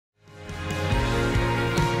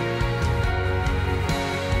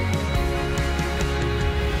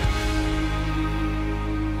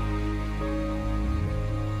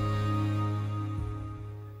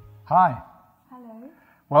Hi. Hello.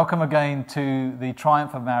 Welcome again to the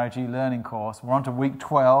Triumph of Marriage e-learning course. We're on to week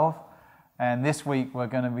 12, and this week we're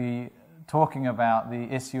going to be talking about the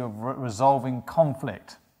issue of resolving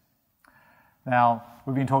conflict. Now,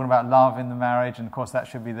 we've been talking about love in the marriage, and of course that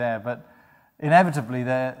should be there, but inevitably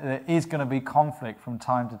there is going to be conflict from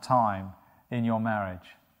time to time in your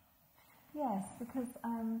marriage. Yes, because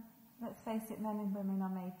let's face it, men and women are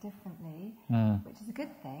made differently, which is a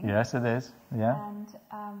good thing. Yes, it is. Yeah. And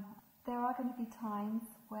there are going to be times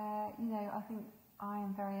where, I think I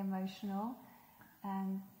am very emotional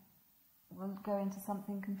and will go into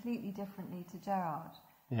something completely differently to Gerard.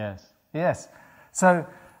 Yes. Yes. So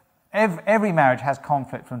every marriage has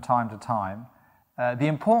conflict from time to time. The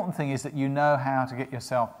important thing is that you know how to get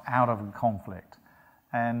yourself out of a conflict.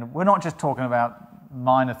 And we're not just talking about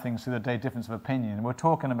minor things through the difference of opinion. We're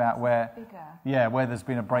talking about where there's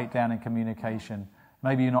been a breakdown in communication.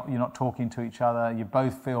 Maybe you're not talking to each other. You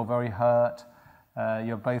both feel very hurt.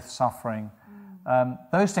 You're both suffering.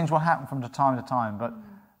 Those things will happen from time to time. But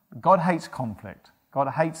God hates conflict. God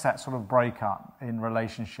hates that sort of breakup in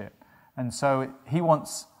relationship. And so He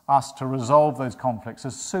wants us to resolve those conflicts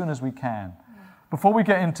as soon as we can. Before we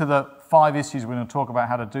get into the 5 issues we're going to talk about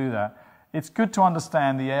how to do that, it's good to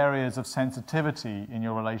understand the areas of sensitivity in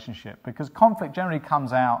your relationship, because conflict generally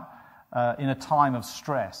comes out in a time of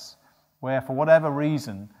stress, where for whatever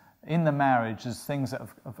reason in the marriage there's things that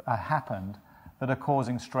have happened that are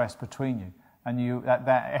causing stress between you, and that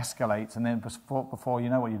escalates, and then before you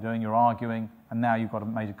know what you're doing, you're arguing, and now you've got a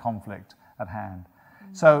major conflict at hand.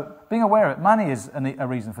 So being aware of it. Money is a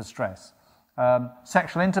reason for stress.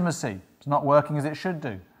 Sexual intimacy is not working as it should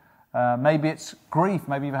do. Maybe it's grief.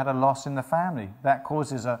 Maybe you've had a loss in the family. That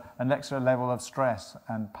causes an extra level of stress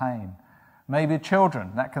and pain. Maybe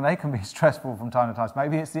children. They can be stressful from time to time.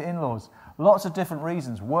 Maybe it's the in-laws. Lots of different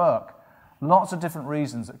reasons. Work. Lots of different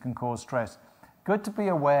reasons that can cause stress. Good to be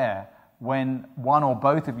aware when one or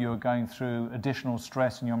both of you are going through additional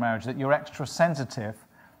stress in your marriage, that you're extra sensitive,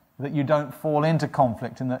 that you don't fall into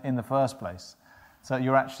conflict in the first place. So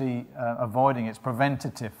you're actually avoiding its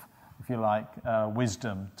preventative, if you like,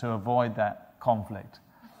 wisdom to avoid that conflict.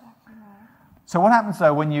 Exactly right. So what happens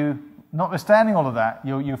though when you, notwithstanding all of that,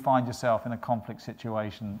 you find yourself in a conflict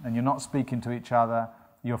situation and you're not speaking to each other,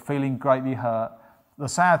 you're feeling greatly hurt. The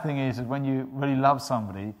sad thing is when you really love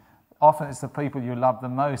somebody, often it's the people you love the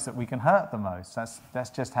most that we can hurt the most. That's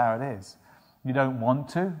just how it is. You don't want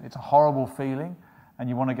to. It's a horrible feeling and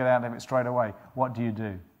you want to get out of it straight away. What do you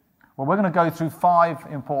do? Well, we're going to go through 5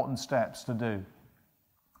 important steps to do.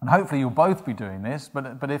 And hopefully you'll both be doing this,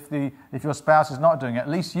 but if your spouse is not doing it, at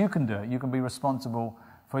least you can do it. You can be responsible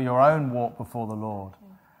for your own walk before the Lord.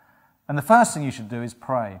 And the first thing you should do is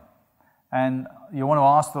pray. And you want to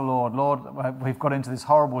ask the Lord, we've got into this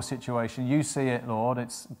horrible situation. You see it, Lord.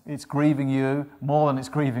 It's grieving you more than it's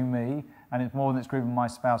grieving me, and it's more than it's grieving my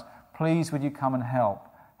spouse. Please, would you come and help?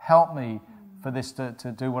 Help me for this to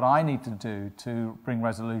do what I need to do to bring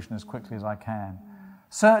resolution as quickly as I can.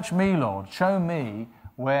 Search me, Lord. Show me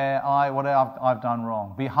what I've done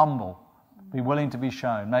wrong. Be humble. Be willing to be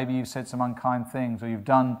shown. Maybe you've said some unkind things, or you've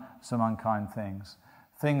done some unkind things.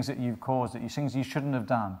 Things that you've caused, things you shouldn't have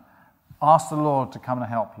done. Ask the Lord to come and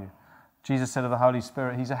help you. Jesus said of the Holy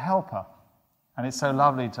Spirit, He's a helper. And it's so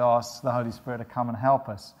lovely to ask the Holy Spirit to come and help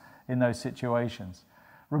us in those situations.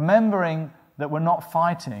 Remembering that we're not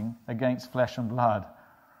fighting against flesh and blood.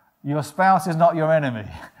 Your spouse is not your enemy,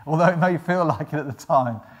 although it may feel like it at the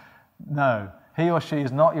time. No. He or she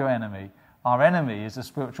is not your enemy. Our enemy is the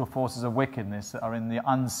spiritual forces of wickedness that are in the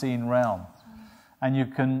unseen realm. And you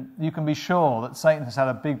can be sure that Satan has had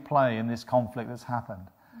a big play in this conflict that's happened.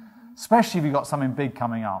 Especially if you've got something big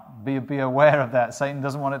coming up. Be aware of that. Satan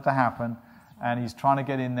doesn't want it to happen, and he's trying to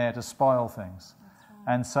get in there to spoil things.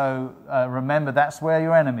 And so remember, that's where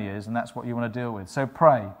your enemy is, and that's what you want to deal with. So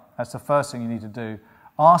pray. That's the first thing you need to do.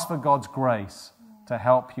 Ask for God's grace to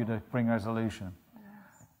help you to bring resolution.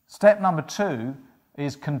 Step number 2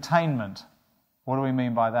 is containment. What do we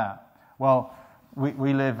mean by that? Well,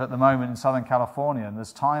 we live at the moment in Southern California, and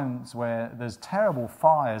there's times where there's terrible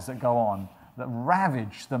fires that go on that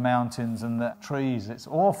ravage the mountains and the trees. It's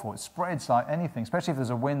awful. It spreads like anything, especially if there's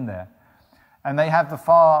a wind there. And they have the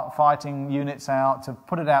firefighting units out to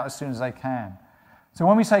put it out as soon as they can. So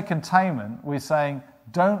when we say containment, we're saying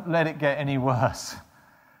don't let it get any worse.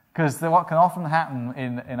 Because what can often happen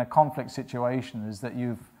in a conflict situation is that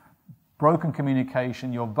you've broken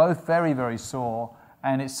communication, you're both very, very sore,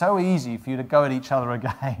 and it's so easy for you to go at each other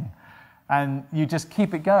again. And you just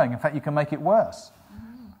keep it going. In fact, you can make it worse.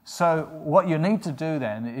 So what you need to do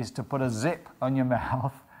then is to put a zip on your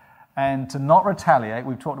mouth and to not retaliate.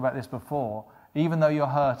 We've talked about this before. even though you're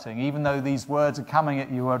hurting, even though these words are coming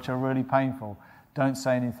at you which are really painful, don't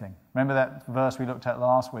say anything. Remember that verse we looked at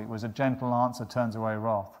last week was a gentle answer turns away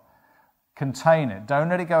wrath. Contain it. Don't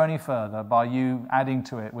let it go any further by you adding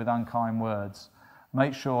to it with unkind words.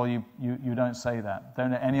 Make sure you don't say that.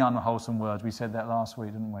 Don't let any unwholesome words. We said that last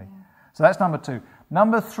week, didn't we? Yeah. So that's number 2.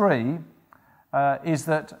 Number 3 is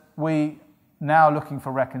that we now looking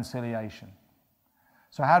for reconciliation.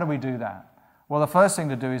 So how do we do that? Well, the first thing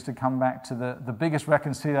to do is to come back to the biggest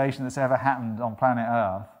reconciliation that's ever happened on planet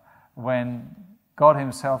Earth, when God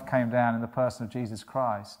himself came down in the person of Jesus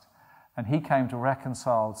Christ, and he came to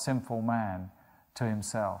reconcile sinful man to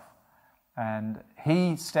himself. And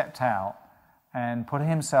he stepped out and put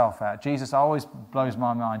himself out. Jesus always blows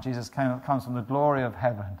my mind. Jesus comes from the glory of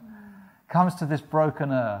heaven, comes to this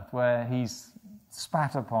broken earth where he's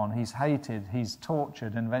spat upon, he's hated, he's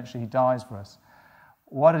tortured, and eventually he dies for us.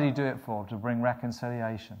 What did he do it for? To bring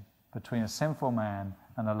reconciliation between a sinful man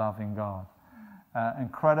and a loving God.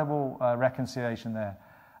 Incredible reconciliation there.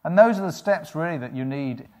 And those are the steps really that you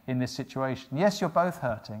need in this situation. Yes, you're both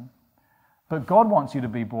hurting, but God wants you to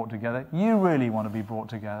be brought together. You really want to be brought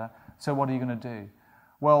together. So what are you going to do?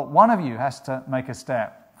 Well, one of you has to make a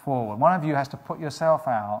step forward. One of you has to put yourself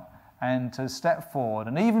out and to step forward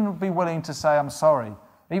and even be willing to say, I'm sorry.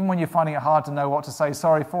 Even when you're finding it hard to know what to say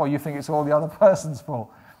sorry for, you think it's all the other person's fault.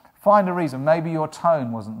 Find a reason. Maybe your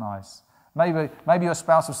tone wasn't nice. Maybe your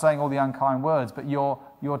spouse was saying all the unkind words, but your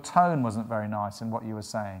tone wasn't very nice in what you were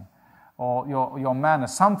saying. Or your manner.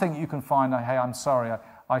 Something you can find, hey, I'm sorry,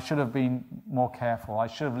 I should have been more careful. I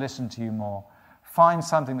should have listened to you more. Find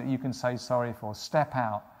something that you can say sorry for. Step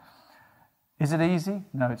out. Is it easy?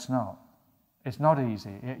 No, it's not. It's not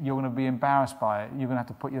easy. You're going to be embarrassed by it. You're going to have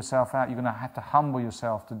to put yourself out. You're going to have to humble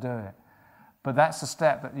yourself to do it. But that's the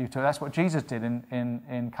step that you took. That's what Jesus did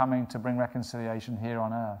in coming to bring reconciliation here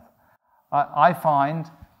on earth. I find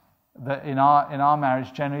that in our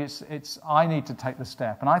marriage, generally, it's I need to take the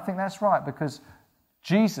step. And I think that's right, because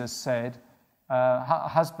Jesus said,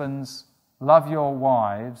 husbands, love your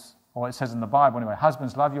wives, or it says in the Bible anyway,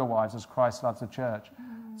 husbands, love your wives as Christ loves the church.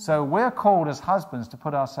 So we're called as husbands to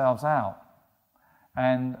put ourselves out.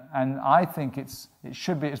 And I think it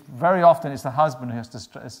should be, very often it's the husband who has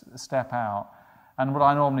to step out. And what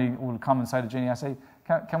I normally will come and say to Jeannie, I say,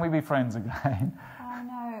 can we be friends again? I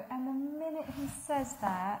know, and the minute he says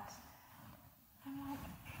that, I'm like,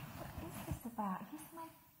 what is this about? He's my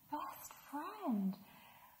best friend.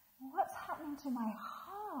 What's happening to my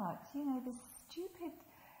heart? You know,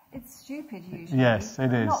 it's stupid usually. Yes,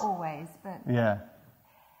 it is. Not always, but... Yeah.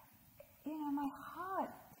 You know, my heart,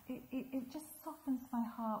 it just softens my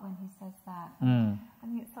heart when he says that. I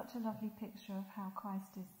think it's such a lovely picture of how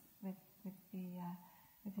Christ is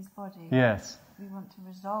with his body. Yes. We want to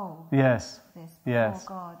resolve this before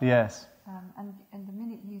God. Yes. And the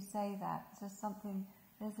minute you say that,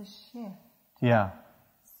 there's a shift. Yeah.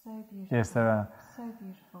 So beautiful. Yes, there are. So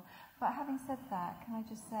beautiful. But having said that, can I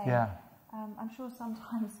just say, I'm sure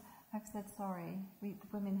sometimes I've said sorry. The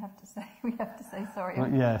women have to say sorry.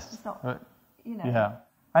 Well, yes. It's not, Yeah.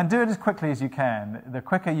 And do it as quickly as you can. The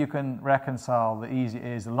quicker you can reconcile, the easier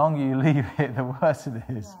it is. The longer you leave it, the worse it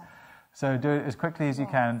is. Yeah. So do it as quickly as you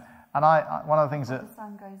can. And I one of the things that... the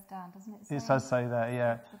sun goes down, doesn't it say? It does say that,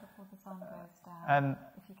 yeah. Before the sun goes down, and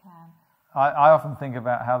if you can. I often think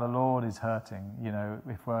about how the Lord is hurting,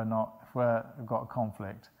 if we've got a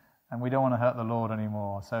conflict. And we don't want to hurt the Lord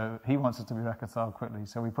anymore. So he wants us to be reconciled quickly.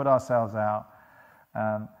 So we put ourselves out.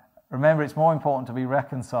 Remember, it's more important to be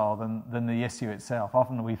reconciled than the issue itself.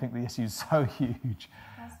 Often we think the issue is so huge.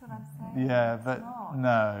 That's what I'm saying. Yeah, but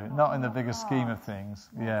not in the bigger scheme of things.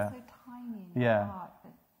 No, yeah. It's so tiny in the heart,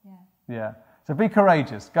 but Yeah. So be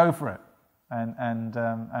courageous. Go for it.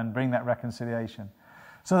 And bring that reconciliation.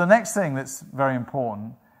 So the next thing that's very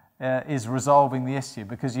important is resolving the issue,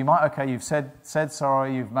 because you've said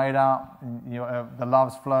sorry, you've made up, the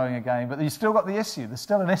love's flowing again, but you've still got the issue. There's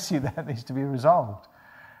still an issue that needs to be resolved.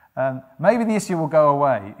 Maybe the issue will go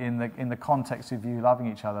away in the context of you loving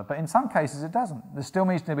each other, but in some cases it doesn't. There still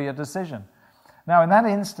needs to be a decision. Now, in that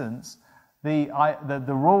instance, the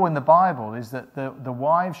rule in the Bible is that the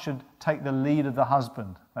wives should take the lead of the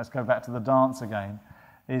husband. Let's go back to the dance again.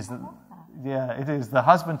 It is. The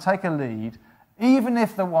husband take a lead. Even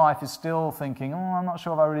if the wife is still thinking, I'm not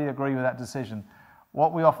sure if I really agree with that decision,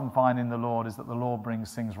 what we often find in the Lord is that the Lord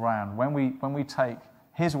brings things round. When we take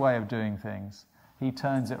his way of doing things, he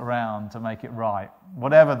turns it around to make it right,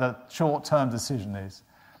 whatever the short-term decision is.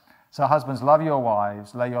 So husbands, love your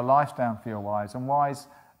wives, lay your life down for your wives, and wives,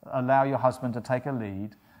 allow your husband to take a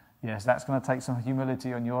lead. Yes, that's going to take some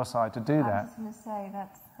humility on your side to do that. I was going to say,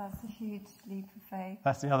 That's a huge leap of faith.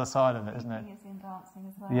 That's the other side of it, isn't it? Leaping is in dancing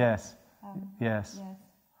as well. Yes. Yes.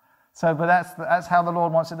 So, but that's how the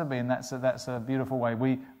Lord wants it to be, and that's a beautiful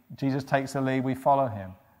way. Jesus takes the lead, we follow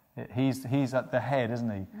him. He's at the head, isn't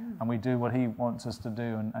he? And we do what he wants us to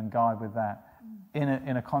do and guide with that,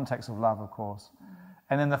 in a context of love, of course.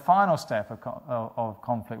 And then the final step of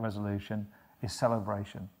conflict resolution is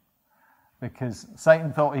celebration, because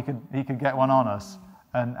Satan thought he could get one on us,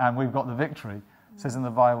 and we've got the victory. It says in the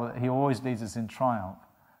Bible that he always leads us in triumph.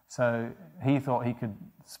 So he thought he could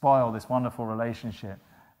spoil this wonderful relationship,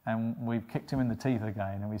 and we've kicked him in the teeth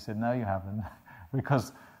again, and we said, no, you haven't,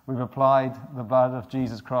 because we've applied the blood of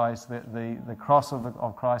Jesus Christ, the cross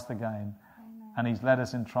of Christ again, and he's led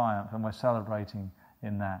us in triumph, and we're celebrating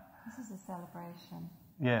in that. This is a celebration.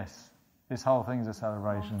 Yes, this whole thing is a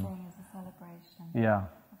celebration. The whole thing is a celebration. Yeah.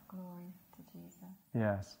 Of glory to Jesus.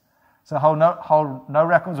 Yes. So hold no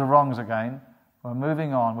records of wrongs again. We're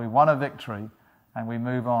moving on. We won a victory, and we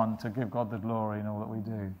move on to give God the glory in all that we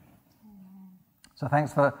do. Amen. So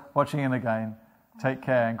thanks for watching in again. Take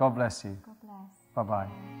care, and God bless you. God bless.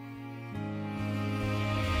 Bye-bye.